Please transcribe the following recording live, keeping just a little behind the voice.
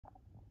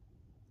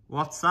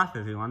What's up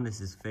everyone,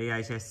 this is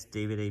VHS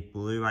DVD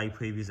Blu-ray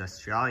Previews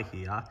Australia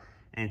here,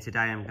 and today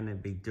I'm going to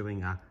be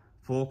doing a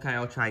 4K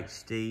Ultra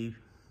HD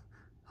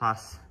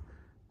plus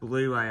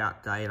Blu-ray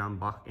update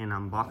and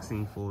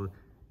unboxing for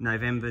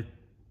November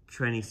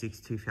 26,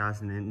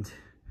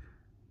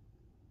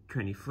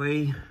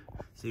 2023.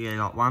 So yeah, I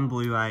got one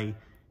Blu-ray,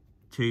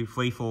 three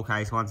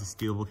 4Ks, one's a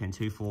steelbook and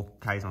two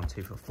 4Ks on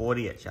 2 for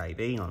 $40 at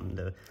JB on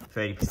the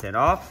 30%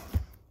 off.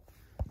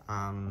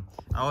 I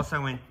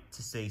also went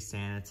to see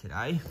Santa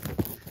today.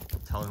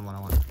 Told him what I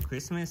wanted for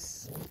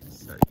Christmas.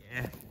 So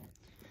yeah.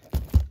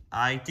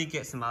 I did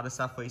get some other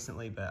stuff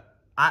recently, but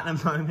at the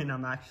moment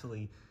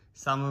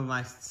some of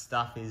my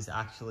stuff is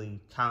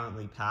actually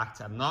currently packed.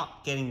 I'm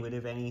not getting rid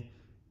of any.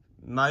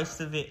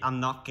 Most of it I'm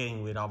not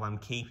getting rid of, I'm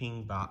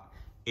keeping, but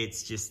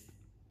it's just,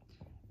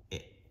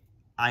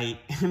 I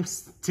am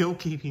still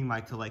keeping my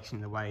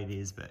collection the way it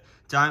is, but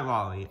don't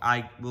worry,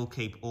 I will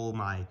keep all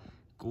my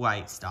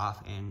great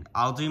stuff, and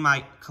I'll do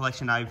my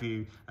collection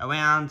overview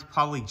around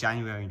probably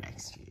January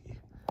next year,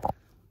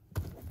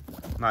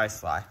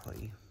 most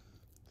likely.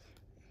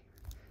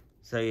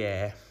 So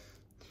yeah,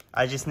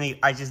 I just need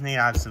to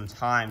have some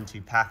time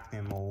to pack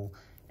them all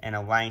and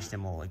arrange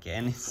them all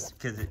again,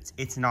 because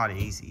it's not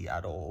easy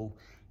at all.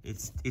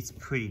 It's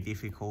pretty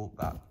difficult,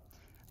 but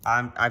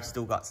I've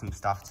still got some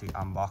stuff to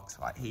unbox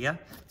right here.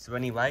 So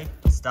anyway,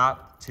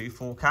 start 2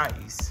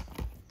 4Ks.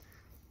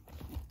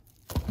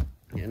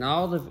 And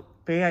all the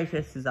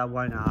VHSs I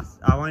won't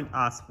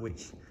ask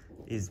which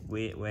is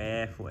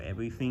where for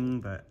everything,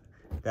 but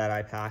that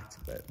I packed,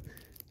 but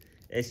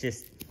it's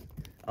just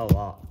a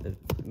lot of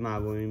my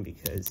room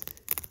because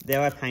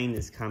there are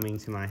painters coming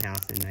to my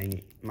house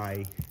and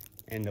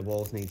the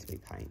walls need to be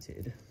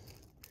painted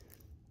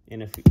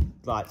in a few,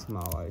 like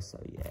tomorrow, so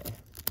yeah.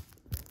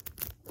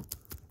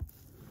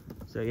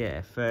 So yeah,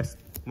 first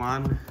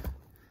one,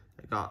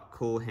 I got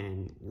Cool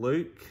Hand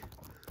Luke,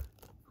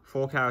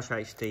 4K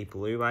Ultra HD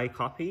Blu-ray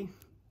copy.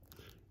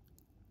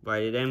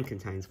 Rated M,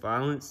 contains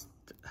violence,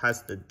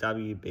 has the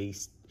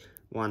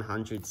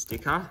WB100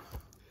 sticker.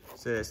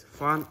 So there's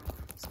front,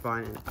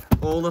 spine, and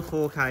all the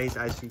 4Ks,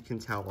 as you can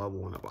tell, are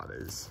Warner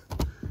Brothers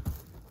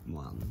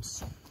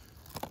ones.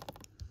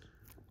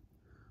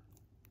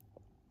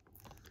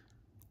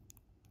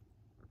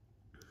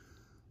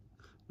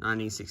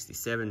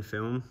 (1967)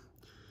 film,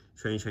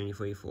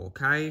 2023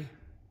 4K.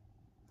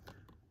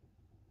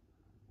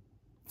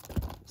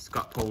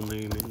 Scott Paul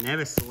Newman.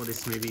 Never saw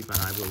this movie, but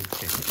I will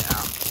check it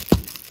out.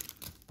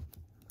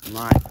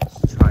 Might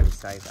try to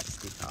save that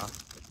sticker.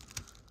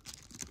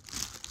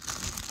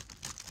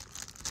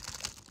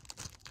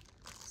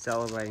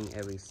 Celebrating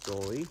every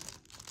story.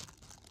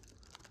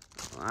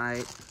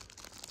 Right.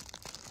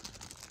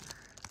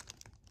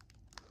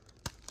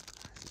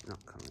 It's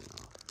not coming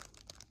off.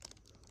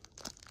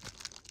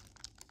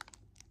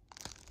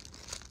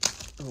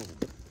 Oh.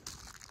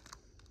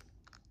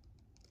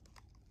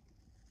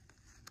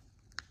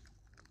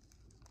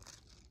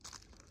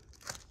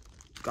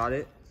 Got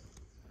it.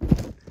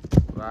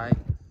 Right.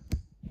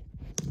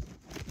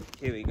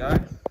 Here we go.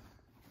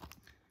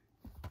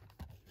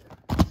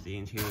 The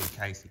interior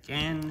case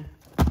again.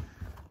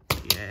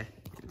 Yeah.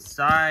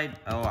 Inside.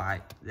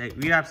 Alright.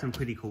 We have some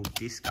pretty cool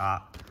disc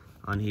art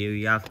on here.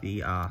 We have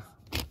the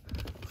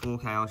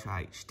 4K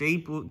Ultra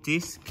HD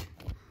disc.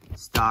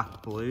 It's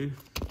dark blue.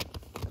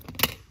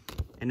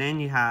 And then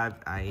you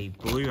have a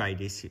Blu-ray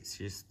disc. It's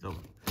just the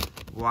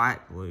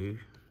white blue.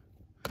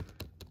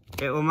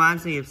 It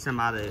reminds me of some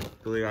other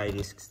Blu-ray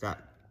discs that,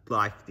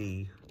 like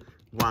the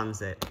ones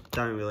that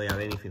don't really have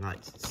anything, like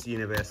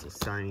Universal,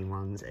 Sony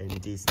ones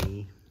and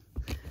Disney.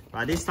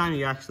 But this time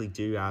you actually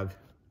do have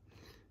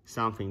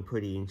something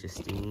pretty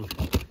interesting.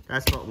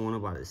 That's what Warner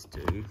Brothers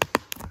do.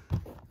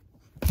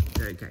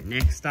 Okay,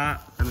 next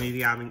up, a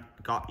movie I haven't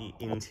got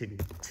into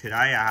today.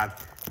 I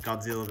have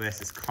Godzilla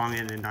vs. Kong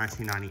and the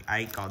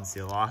 1998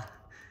 Godzilla.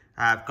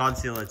 I have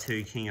Godzilla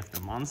 2 King of the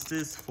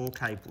Monsters,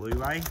 4K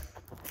Blu-ray.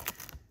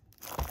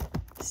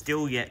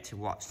 Still yet to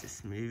watch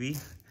this movie.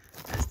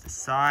 There's the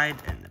side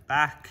and the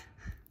back.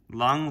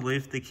 Long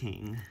live the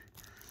king.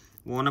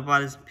 Warner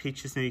Brothers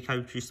Pictures movie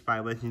co-produced by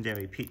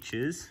Legendary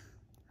Pictures.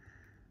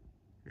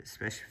 The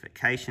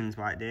specifications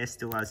right there,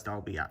 still has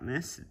Dolby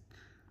Atmos.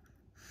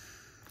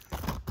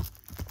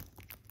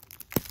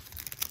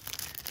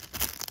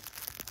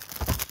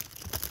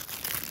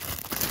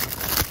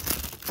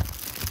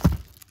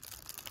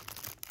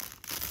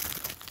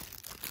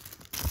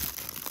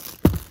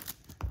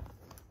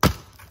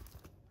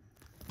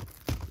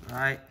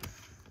 Right.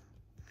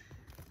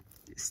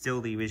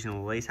 Still the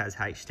original release, has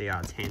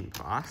HDR10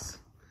 plus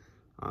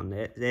on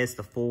there. There's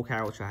the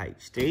 4K Ultra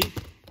HD.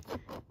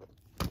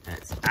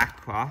 That's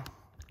aqua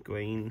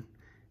green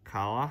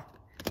color.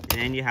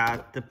 And then you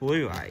have the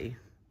Blu-ray,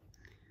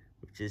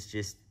 which is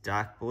just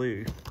dark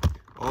blue,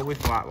 all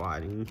with white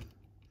writing.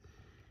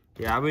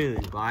 Yeah, I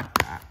really like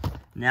that.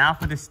 Now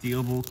for the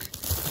steelbook.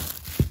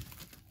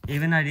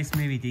 Even though this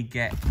movie did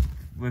get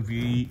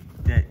review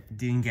that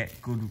didn't get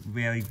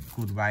really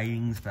good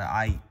ratings, but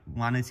I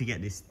wanted to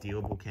get this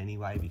steelbook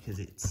anyway because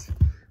it's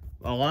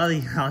a lot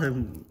of the other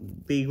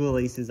big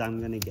releases I'm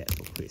going to get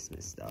for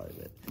Christmas though,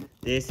 but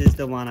this is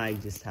the one I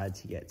just had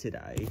to get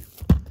today.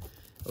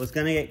 I was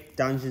going to get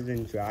Dungeons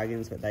and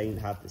Dragons, but they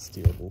didn't have the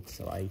steelbook,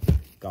 so I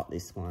got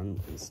this one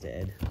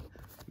instead.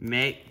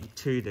 Met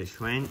to the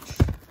Trench.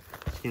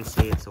 You can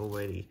see it's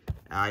already,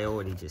 I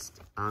already just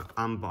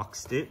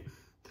unboxed it.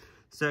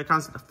 So it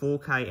comes with the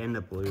 4K and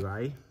the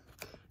Blu-ray.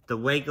 The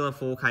regular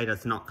 4K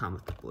does not come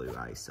with the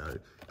Blu-ray, so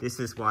this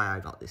is why I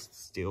got this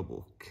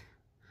steelbook.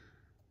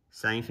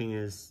 Same thing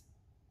as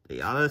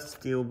the other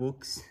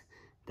steelbooks,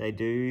 they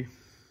do.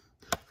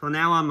 From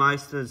now on,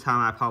 most of the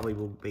time, I probably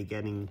will be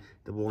getting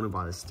the Warner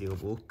Brothers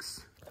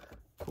steelbooks,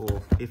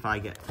 or if I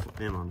get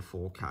them on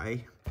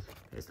 4K.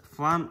 There's the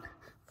front,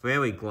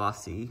 very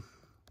glossy.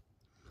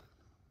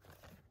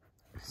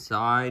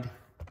 Side,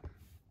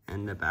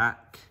 and the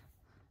back.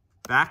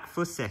 Back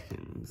for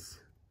seconds.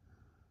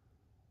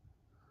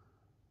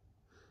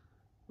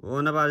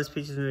 Warner Brothers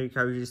Pictures movie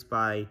produced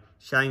by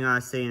Shanghai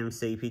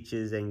CMC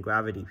Pictures and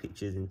Gravity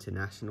Pictures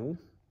International.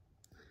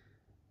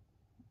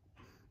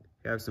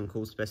 You have some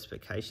cool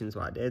specifications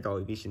right there.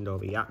 Dolby Vision,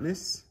 Dolby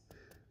Atmos.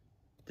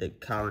 The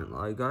current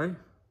logo.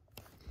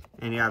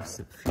 And you have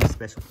a few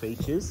special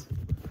features.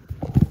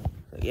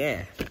 But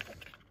yeah.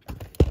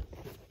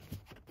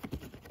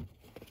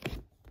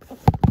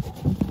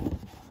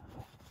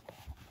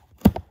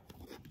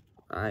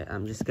 Alright,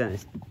 I'm just going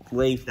to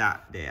leave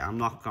that there. I'm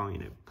not going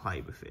to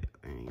play with it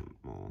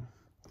anymore.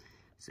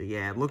 So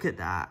yeah, look at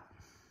that.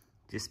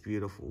 Just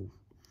beautiful.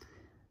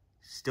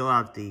 Still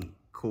have the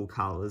cool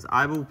colors.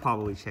 I will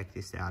probably check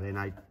this out, and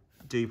I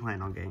do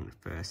plan on getting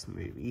the first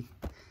movie.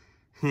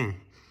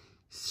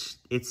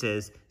 It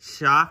says,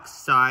 sharks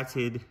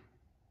sighted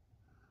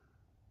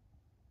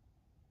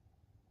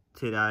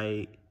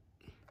today.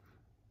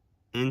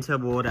 Enter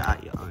water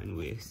at your own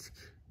risk.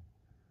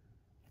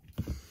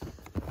 It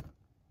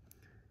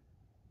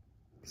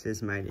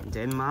says made in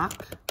Denmark.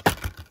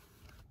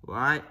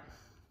 Right.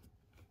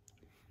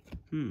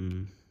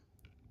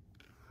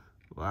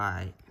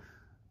 Right.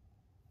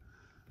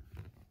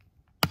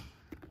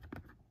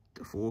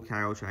 The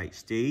 4K Ultra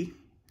HD.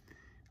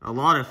 A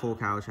lot of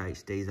 4K Ultra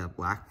HDs are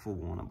black for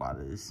Warner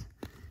Brothers.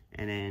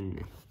 And then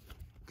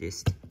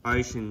this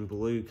ocean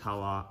blue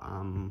color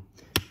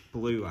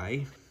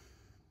Blu-ray.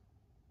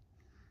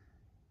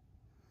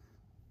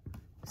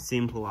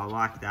 Simple, I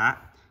like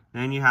that.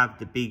 Then you have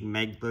the big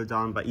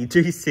Megalodon, but you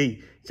do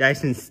see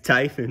Jason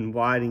Statham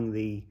riding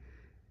the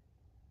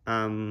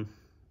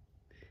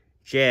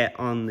jet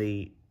on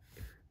the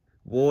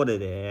water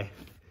there.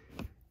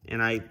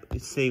 And I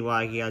see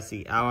why he has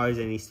the arrows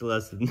and he still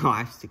has the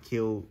knives to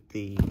kill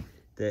the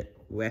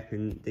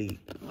weapon, the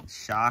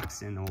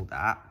sharks and all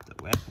that,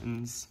 the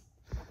weapons.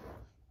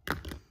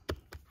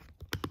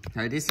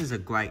 So this is a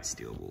great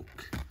steelbook,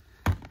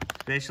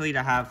 especially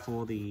to have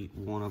for the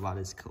Warner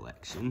Brothers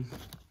collection.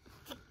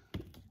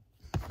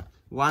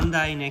 One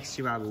day next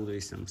year I will do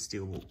some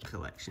steelbook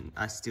collection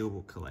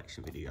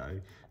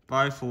video,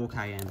 both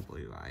 4K and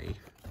Blu-ray.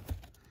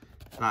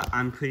 But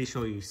I'm pretty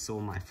sure you saw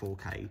my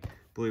 4K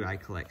Blu-ray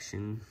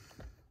collection.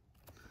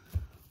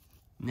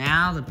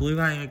 Now the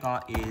Blu-ray I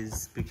got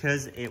is,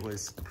 because it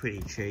was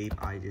pretty cheap,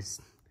 I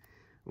just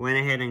went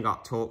ahead and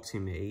got Talk to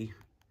Me.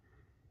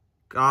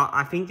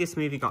 I think this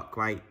movie got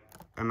great,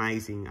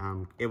 amazing.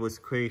 It was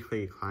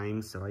critically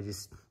acclaimed, so I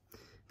just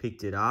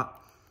picked it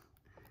up.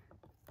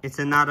 It's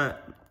another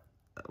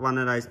one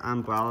of those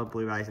umbrella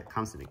Blu-rays that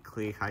comes in a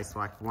clear case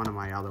like one of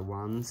my other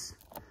ones.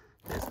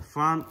 There's the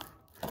front,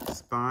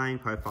 spine,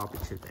 profile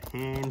picture of the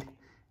hand,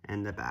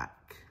 and the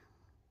back.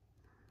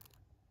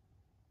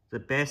 The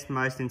best,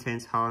 most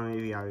intense horror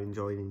movie I've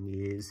enjoyed in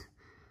years.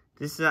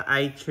 This is an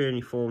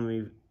A24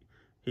 movie.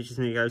 Pictures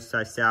movie goes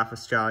to South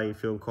Australian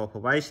Film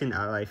Corporation,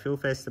 LA Film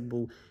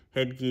Festival,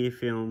 Headgear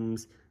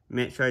Films,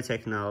 Metro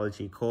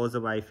Technology,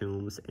 Causeway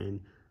Films,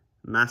 and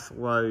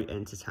Maslow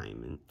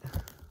Entertainment.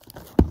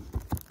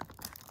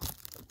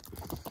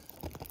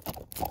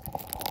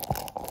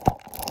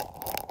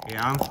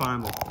 Yeah, I'm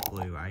fine with the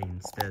Blu-ray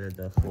instead of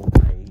the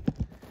 4K.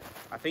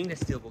 I think the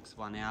Steelbook's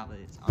won out, but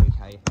it's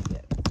okay if I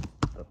get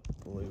the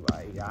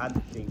Blu-ray. I had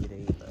the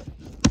DVD, but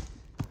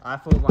I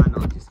thought why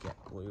not just get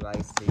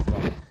Blu-ray, see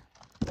what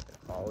the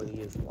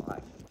quality is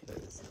like,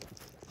 because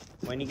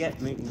when you get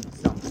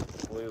some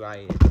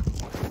Blu-ray,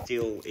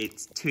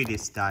 it's to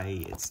this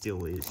day, it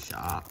still is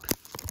sharp.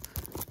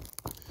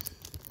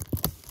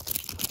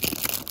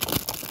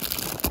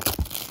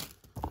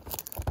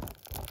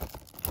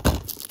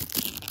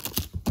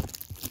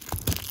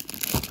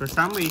 For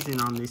some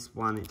reason on this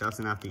one, it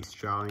doesn't have the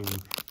Australian,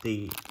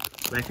 the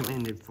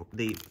recommended,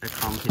 the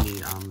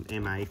accompanied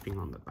MA thing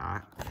on the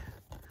back.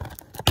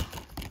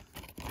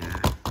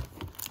 Yeah.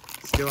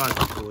 Still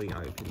hasn't fully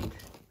opened.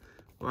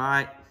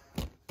 Right.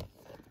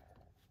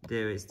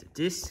 There is the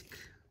disc.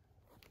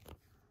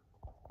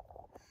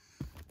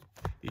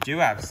 You do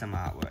have some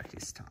artwork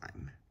this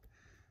time.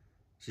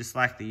 Just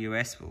like the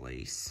US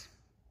release.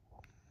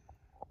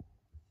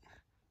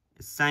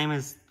 It's same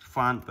as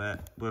front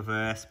but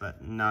reverse,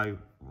 but no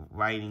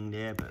rating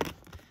there, but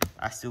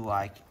I still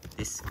like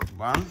this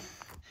one.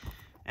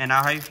 And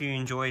I hope you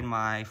enjoyed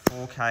my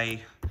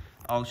 4K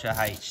Ultra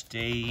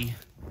HD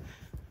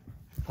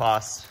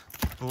plus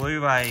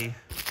Blu-ray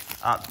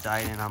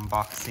update and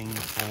unboxing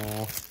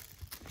for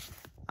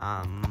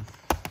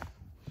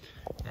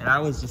yeah,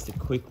 that was just a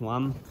quick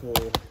one for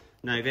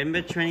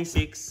November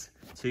 26,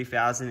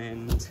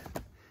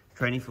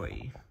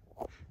 2023.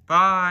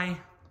 Bye.